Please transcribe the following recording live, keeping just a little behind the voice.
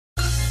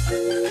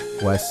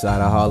West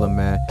side of Harlem,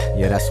 man.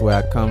 Yeah, that's where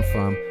I come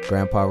from.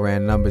 Grandpa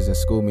ran numbers and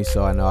schooled me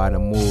so I know how to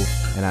move.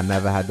 And I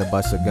never had to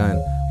bust a gun.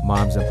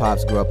 Moms and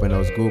pops grew up in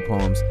those group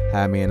homes.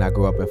 Had me and I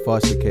grew up in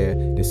foster care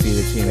to see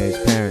the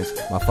teenage parents.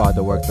 My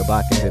father worked the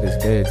block and did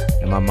his bids.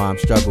 And my mom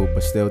struggled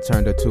but still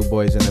turned her 2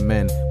 boys into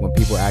men when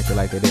people acted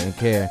like they didn't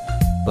care.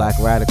 Black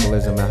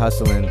radicalism and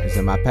hustling is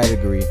in my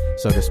pedigree.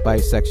 So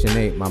despite Section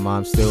 8, my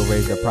mom still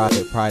raised a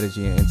prophet,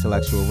 prodigy, and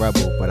intellectual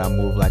rebel. But I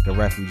moved like a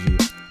refugee.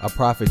 A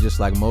prophet just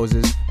like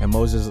Moses, and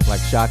Moses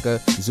like Shaka.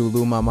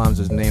 Zulu, my mom's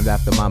was named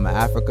after Mama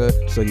Africa.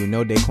 So you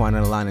know Daquan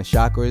and the line of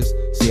chakras.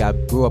 See, I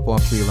grew up on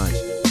free lunch.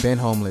 Been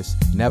homeless,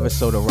 never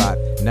sold a rock,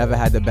 never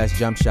had the best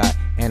jump shot,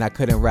 and I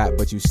couldn't rap,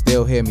 but you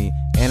still hear me,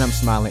 and I'm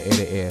smiling ear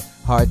to ear.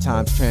 Hard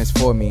times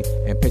transform me,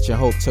 and Pitch and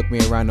Hope took me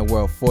around the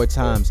world 4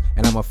 times,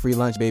 and I'm a free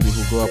lunch baby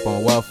who grew up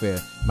on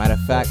welfare. Matter of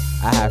fact,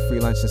 I had free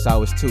lunch since I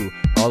was 2,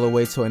 all the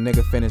way to a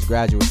nigga finished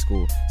graduate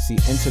school. See,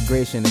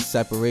 integration is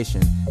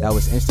separation that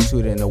was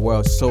instituted in the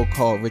world's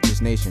so-called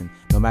richest nation.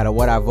 No matter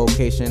what our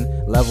vocation,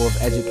 level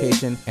of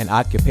education, and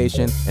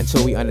occupation,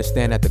 until we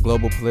understand that the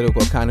global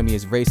political economy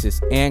is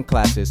racist and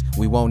classist,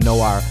 we won't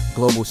know our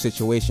global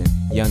situation.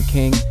 Young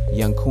king,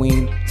 young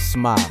queen,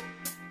 smile,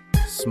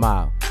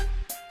 smile,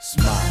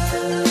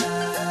 smile.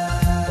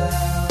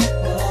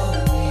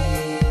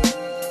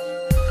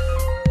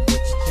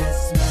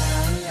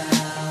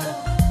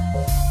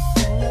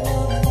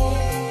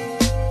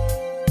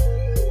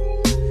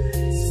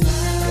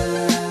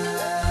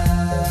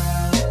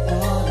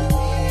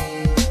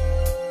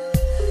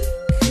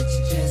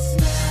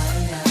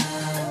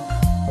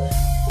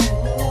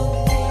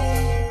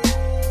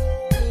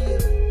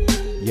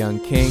 Young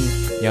king,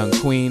 young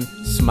queen,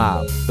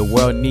 smile. The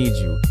world needs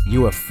you.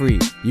 You are free.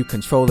 You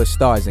control the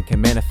stars and can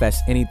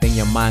manifest anything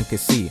your mind can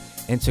see.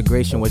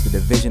 Integration was the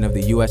division of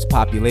the U.S.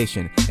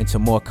 population into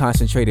more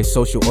concentrated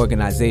social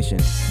organization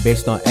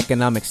based on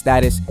economic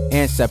status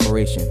and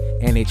separation.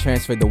 And they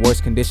transferred the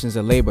worst conditions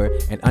of labor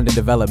in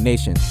underdeveloped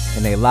nations.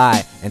 And they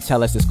lie and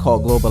tell us it's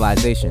called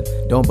globalization.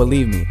 Don't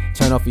believe me?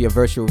 Turn off your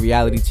virtual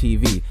reality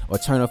TV or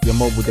turn off your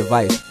mobile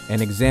device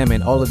and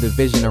examine all of the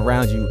vision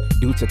around you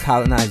due to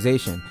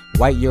colonization.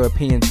 White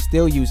Europeans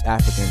still use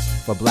Africans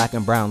for black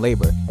and brown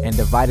labor and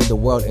divided the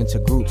world into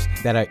groups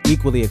that are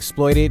equally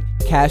exploited,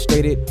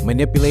 castrated,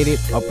 manipulated,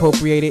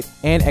 appropriated,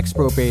 and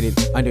expropriated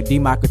under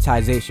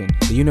democratization.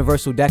 The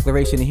Universal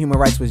Declaration of Human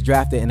Rights was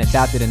drafted and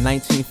adopted in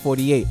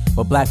 1948,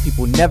 but black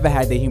people never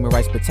had their human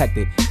rights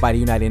protected by the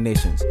United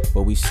Nations.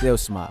 But we still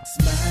smile.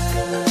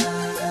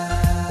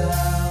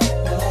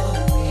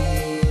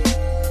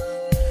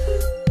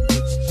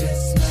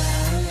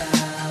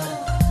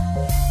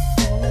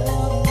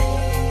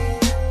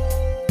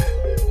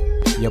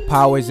 Your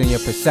power is in your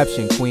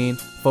perception, queen.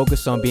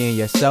 Focus on being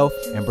yourself,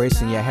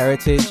 embracing your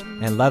heritage,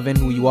 and loving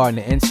who you are on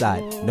the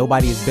inside.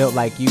 Nobody is built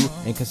like you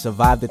and can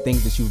survive the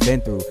things that you've been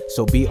through,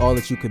 so be all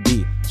that you could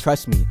be.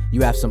 Trust me,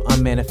 you have some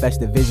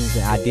unmanifested visions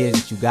and ideas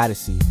that you gotta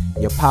see.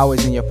 Your power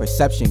is in your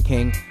perception,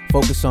 king.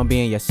 Focus on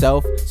being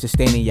yourself,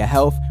 sustaining your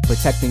health,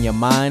 protecting your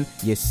mind,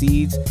 your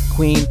seeds,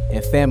 queen,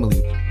 and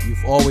family.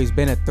 You've always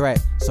been a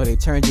threat, so they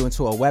turned you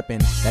into a weapon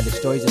that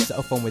destroys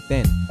yourself from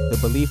within. The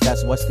belief that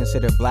what's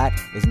considered black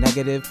is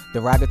negative,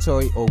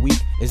 derogatory, or weak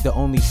is the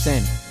only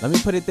sin. Let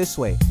me put it this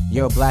way.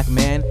 You're a black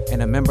man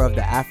and a member of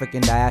the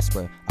African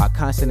diaspora. Our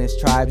continent's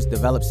tribes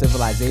developed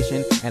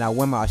civilization, and our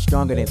women are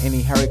stronger than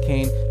any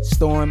hurricane,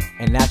 storm,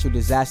 and natural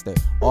disaster.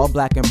 All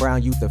black and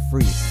brown youth are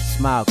free.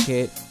 Smile,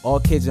 kid. All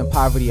kids in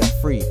poverty are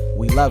free.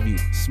 We love you.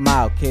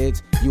 Smile,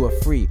 kids. You are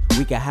free.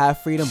 We can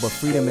have freedom, but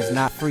freedom is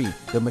not free.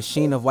 The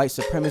machine of white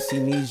supremacy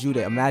needs you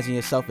to imagine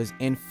yourself as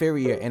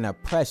inferior and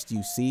oppressed,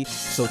 you see?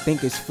 So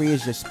think as free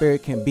as your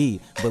spirit can be.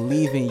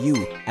 Believe in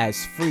you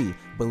as free.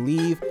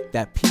 Believe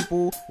that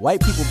people,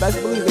 white people,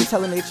 best believe they're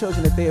telling their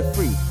children that they are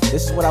free.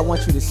 This is what I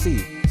want you to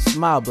see.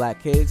 Smile,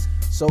 black kids.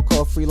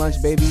 So-called free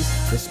lunch babies,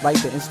 despite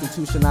the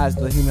institutionalized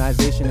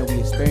dehumanization that we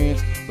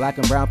experience, black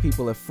and brown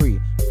people are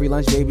free. Free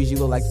lunch babies, you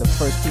look like the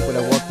first people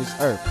that walk this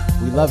earth.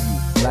 We love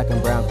you, black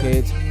and brown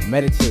kids.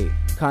 Meditate,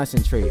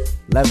 concentrate,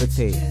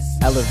 levitate,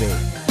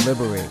 elevate,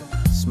 liberate.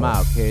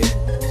 Smile, kid.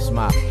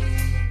 Smile.